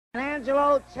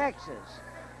Angelo, Texas,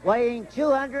 weighing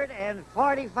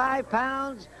 245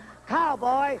 pounds,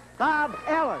 Cowboy Bob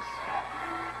Ellis.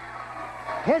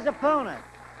 His opponent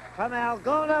from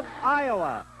Algona,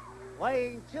 Iowa,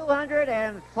 weighing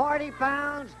 240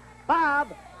 pounds, Bob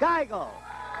Geigel.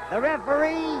 The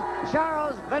referee,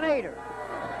 Charles Venator.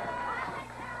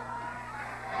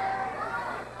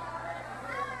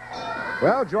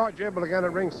 Well, George able again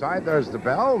at ringside. There's the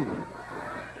bell.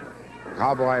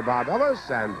 Cowboy Bob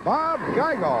Ellis and Bob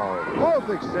Geigel both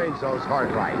exchange those hard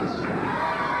rights.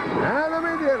 And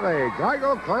immediately,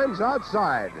 Geigel climbs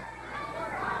outside.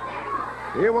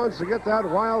 He wants to get that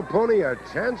wild pony a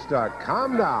chance to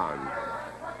calm down.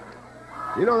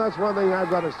 You know, that's one thing I've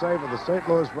got to say for the St.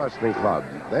 Louis Wrestling Club.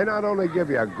 They not only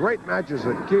give you great matches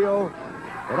at Kiel,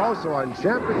 but also on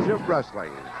championship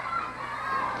wrestling.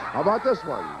 How about this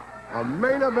one? A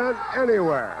main event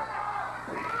anywhere.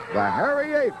 The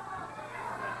Hairy Ape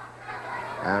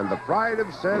and the pride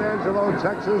of San Angelo,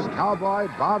 Texas, Cowboy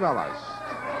Bob Ellis.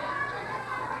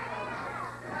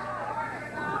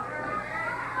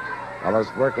 Ellis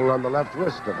working on the left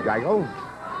wrist of Geigel.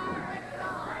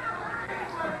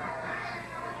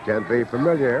 Can't be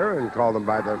familiar and call them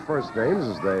by their first names,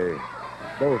 as they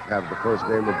both have the first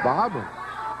name of Bob.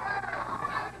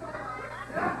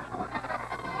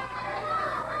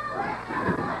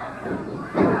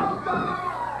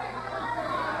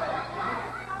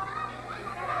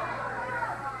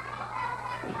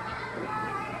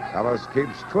 Ellis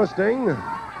keeps twisting.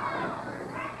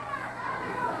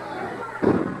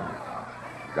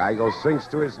 Geigel sinks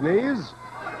to his knees.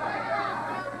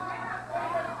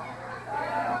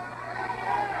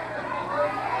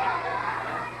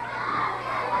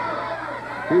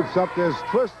 Keeps up this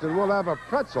twist and we'll have a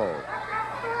pretzel.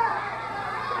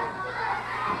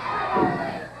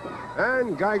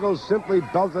 And Geigel simply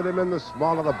belted him in the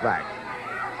small of the back.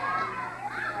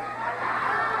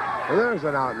 Well, there's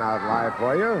an out-and-out lie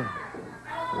for you.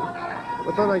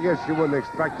 But then I guess you wouldn't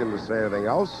expect him to say anything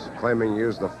else, claiming he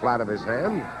used the flat of his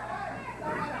hand.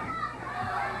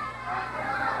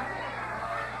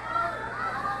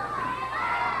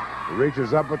 He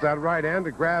reaches up with that right hand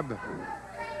to grab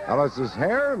Ellis's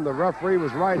hair, and the referee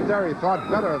was right there. He thought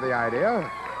better of the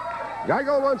idea.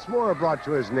 Geigel once more brought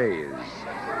to his knees.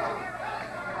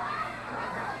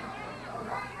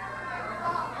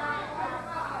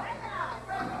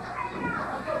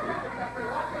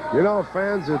 You know,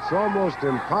 fans, it's almost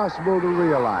impossible to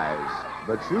realize,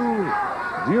 but do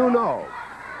you know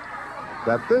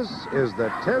that this is the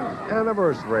 10th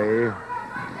anniversary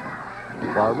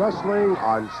for wrestling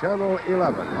on Channel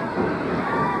 11?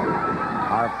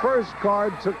 Our first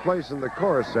card took place in the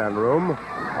Coruscant Room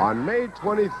on May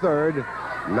 23rd,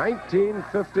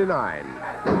 1959.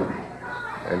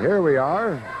 And here we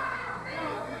are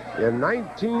in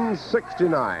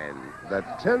 1969, the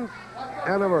 10th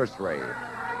anniversary.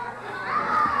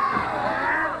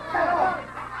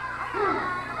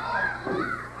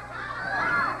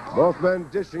 Both men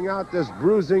dishing out this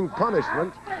bruising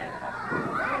punishment.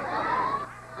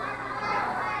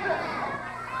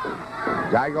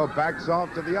 Geigel backs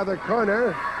off to the other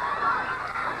corner.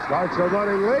 Starts a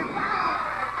running leap.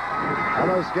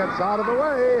 Ellis gets out of the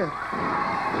way.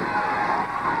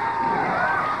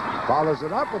 Follows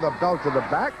it up with a belt to the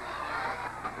back.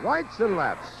 Rights and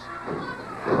lefts.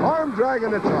 Arm drag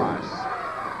and a toss.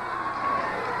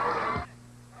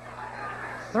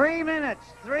 3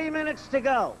 minutes to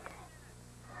go.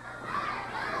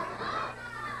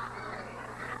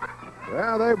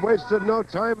 Well, they've wasted no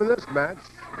time in this match.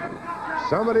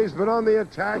 Somebody's been on the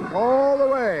attack all the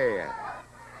way.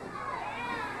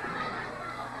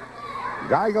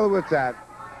 Geigel with that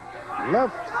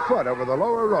left foot over the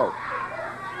lower rope.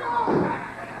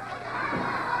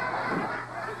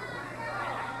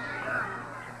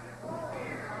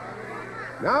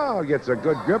 Now gets a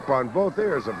good grip on both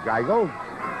ears of Geigel.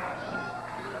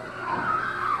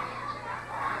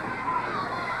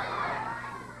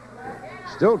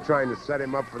 Still trying to set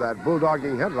him up for that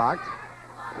bulldogging headlock.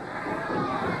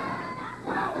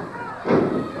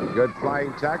 Good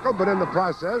flying tackle, but in the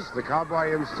process, the Cowboy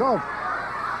himself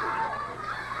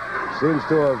seems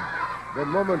to have been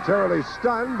momentarily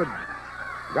stunned, but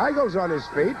Geigel's on his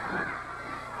feet.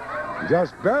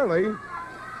 Just barely.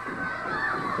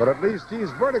 But at least he's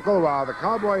vertical while the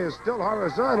Cowboy is still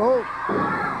horizontal.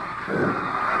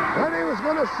 And he was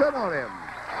going to sit on him.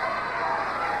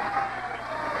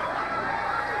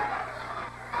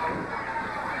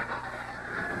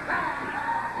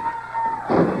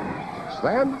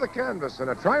 Slam to the canvas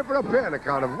and a try for a pin, a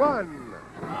count of 1.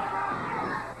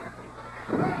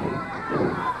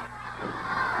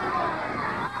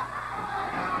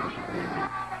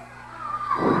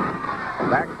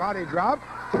 Back body drop.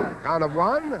 Count of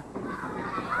one.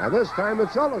 And this time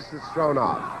it's Ellis that's thrown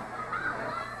off.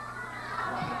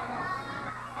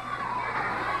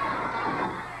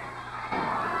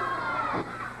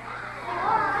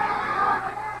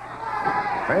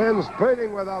 Fans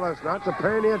pleading with Ellis not to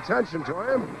pay any attention to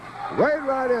him. Wade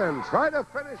right in. Try to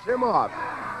finish him off.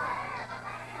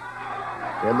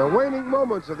 In the waning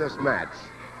moments of this match.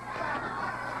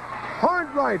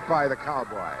 Hard right by the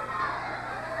Cowboy.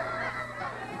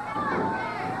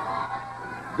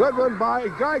 Good one by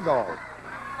Geigel.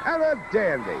 And a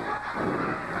dandy.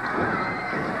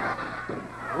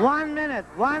 1 minute.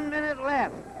 1 minute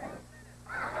left.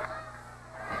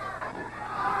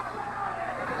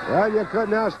 Well, you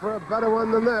couldn't ask for a better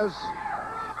one than this.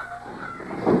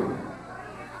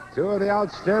 Two of the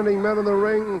outstanding men in the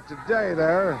ring today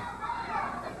there.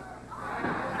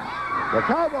 The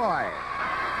Cowboy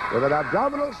with an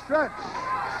abdominal stretch.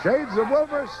 Shades of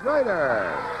Wilbur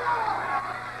Snyder.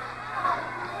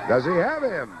 Does he have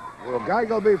him? Will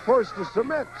Geigel be forced to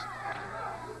submit?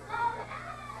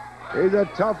 He's a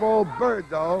tough old bird,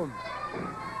 though.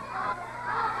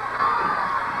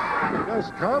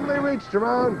 Just calmly reached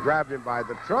around, grabbed him by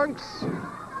the trunks,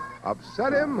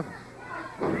 upset him,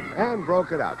 and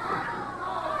broke it up.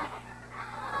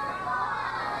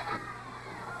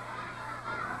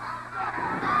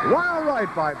 Wild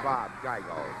right by Bob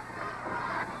Geigel.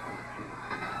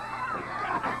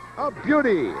 A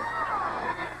beauty.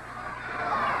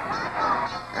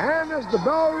 And as the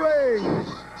bell rings,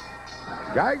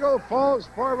 Geigel falls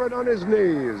forward on his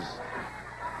knees.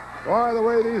 Boy, the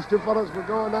way these two fellows were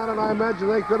going at it, I imagine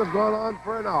they could have gone on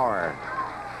for an hour.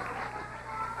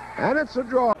 And it's a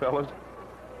draw. Fellas,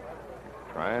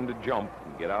 trying to jump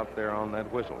and get out there on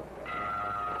that whistle.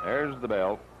 There's the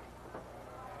bell.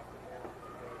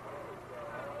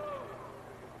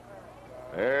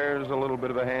 There's a little bit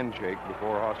of a handshake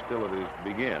before hostilities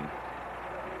begin.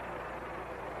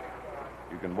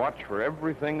 You can watch for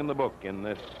everything in the book in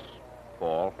this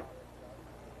fall.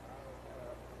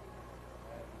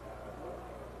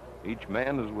 Each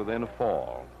man is within a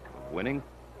fall of winning.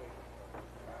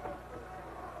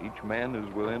 Each man is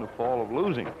within a fall of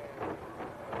losing.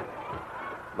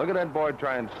 Look at that boy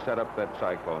trying to set up that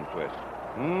cyclone twist.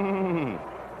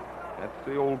 That's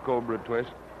the old Cobra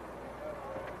twist.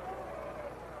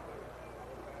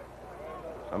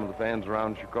 Some of the fans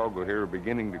around Chicago here are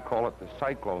beginning to call it the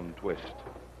cyclone twist.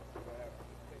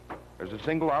 There's a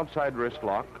single outside wrist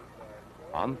lock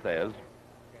on Thez.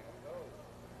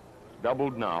 It's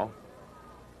doubled now.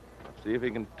 Let's see if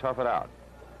he can tough it out.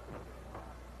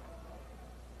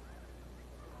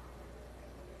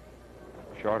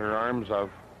 Shorter arms of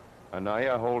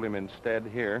Anaya hold him instead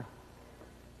here.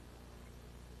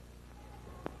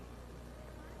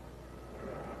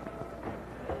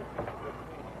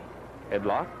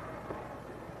 Headlock.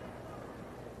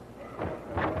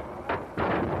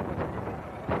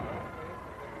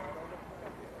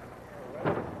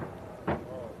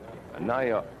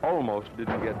 Anaya almost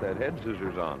didn't get that head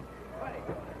scissors on.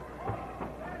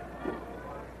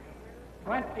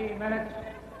 20 minutes.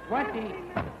 20.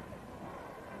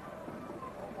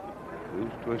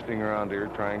 Who's twisting around here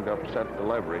trying to upset the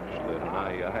leverage that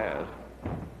Anaya has?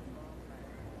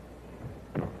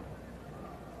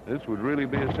 This would really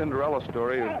be a Cinderella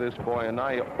story if this boy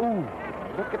Anaya... Ooh,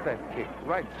 look at that kick,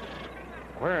 right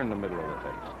square in the middle of the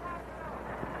face.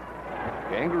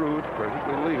 Kangaroo, it's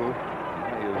perfectly legal.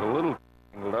 He is a little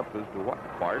tangled up as to what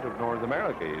part of North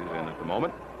America he's in at the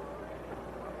moment.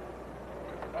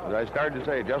 As I started to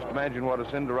say, just imagine what a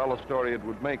Cinderella story it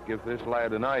would make if this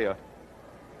lad Anaya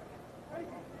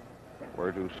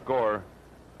were to score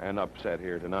an upset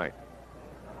here tonight.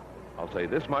 I'll say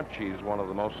this much, he's one of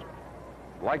the most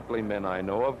likely men I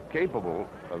know of capable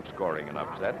of scoring an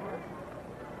upset.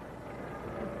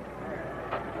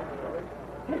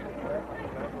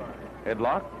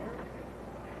 Headlock.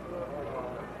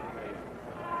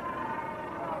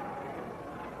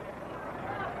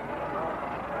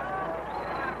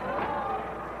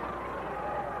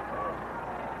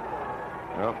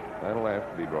 Well, that'll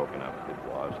have to be broken up if it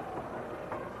was.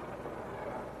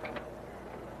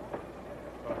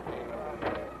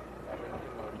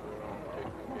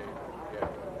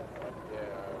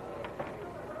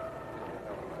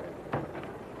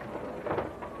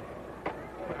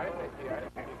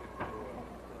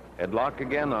 Headlock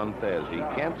again on Thez. He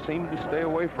can't seem to stay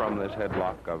away from this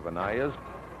headlock of Anaya's.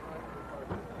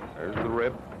 There's the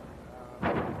rib.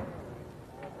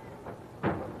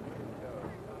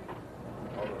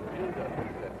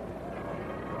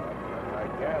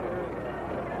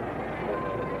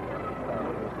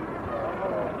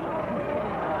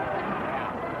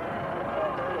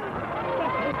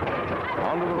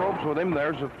 Onto the ropes with him.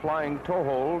 There's a flying toe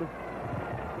hold.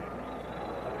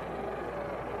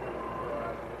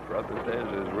 Brother says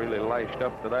is really lashed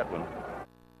up to that one.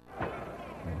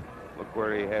 Look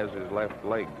where he has his left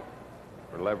leg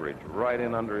for leverage, right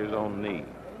in under his own knee.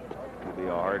 It'll be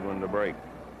a hard one to break.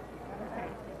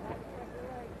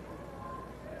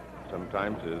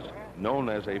 Sometimes is known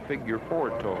as a figure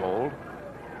 4 toe hold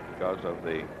because of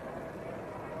the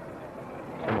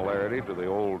similarity to the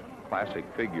old classic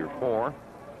figure 4.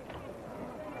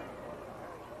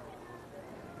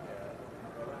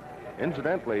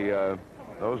 Incidentally,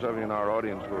 those of you in our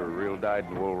audience who are real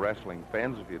dyed-in-the-wool wrestling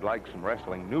fans, if you'd like some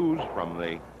wrestling news from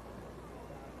the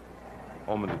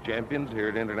Home of the Champions here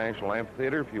at International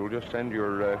Amphitheater, if you'll just send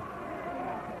your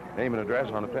name and address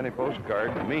on a penny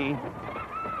postcard to me,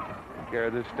 take care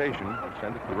of this station,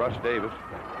 send it to Russ Davis.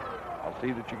 I'll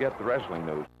see that you get the wrestling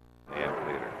news in the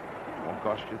amphitheater. It won't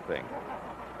cost you a thing.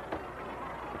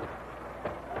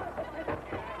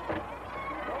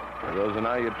 For those of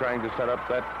you trying to set up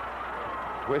that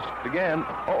twist again.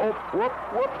 Oh, whoop,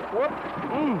 whoop, whoop.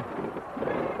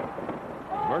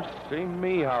 Mercy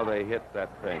me how they hit that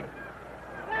thing.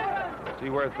 See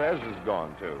where Thez has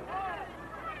gone to.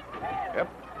 Yep,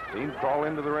 seen crawl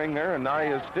into the ring there, and now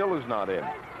he still is not in.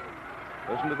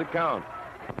 Listen to the count.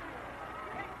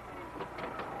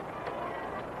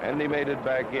 And he made it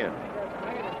back in.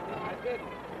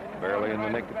 Barely in the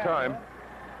nick of time.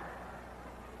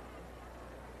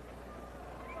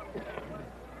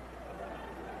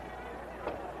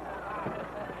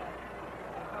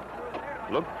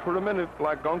 Looked for a minute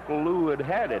like Uncle Lou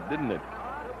had it, didn't it?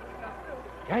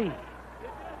 Yay!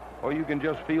 Oh, you can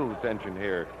just feel the tension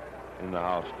here in the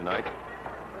house tonight.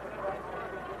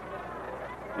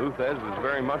 Lou Thez is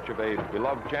very much of a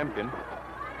beloved champion.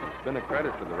 It's been a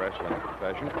credit to the wrestling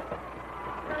profession.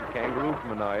 There's a kangaroo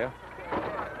from Anaya.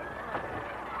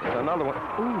 There's another one.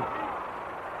 Ooh!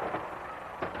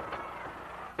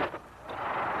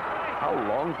 How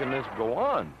long can this go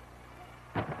on?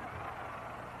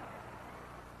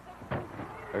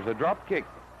 There's a drop kick.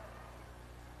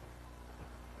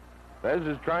 Thez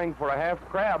is trying for a half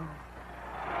crab.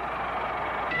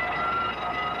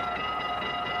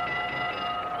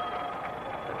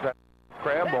 It's a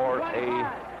crab or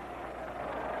a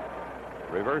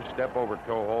reverse step over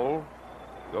toe hold.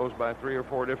 Goes by 3 or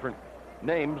 4 different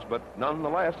names, but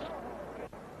nonetheless,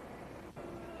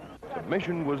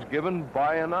 submission was given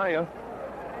by Anaya.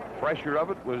 Pressure of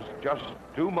it was just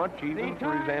too much even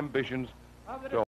for his ambitions.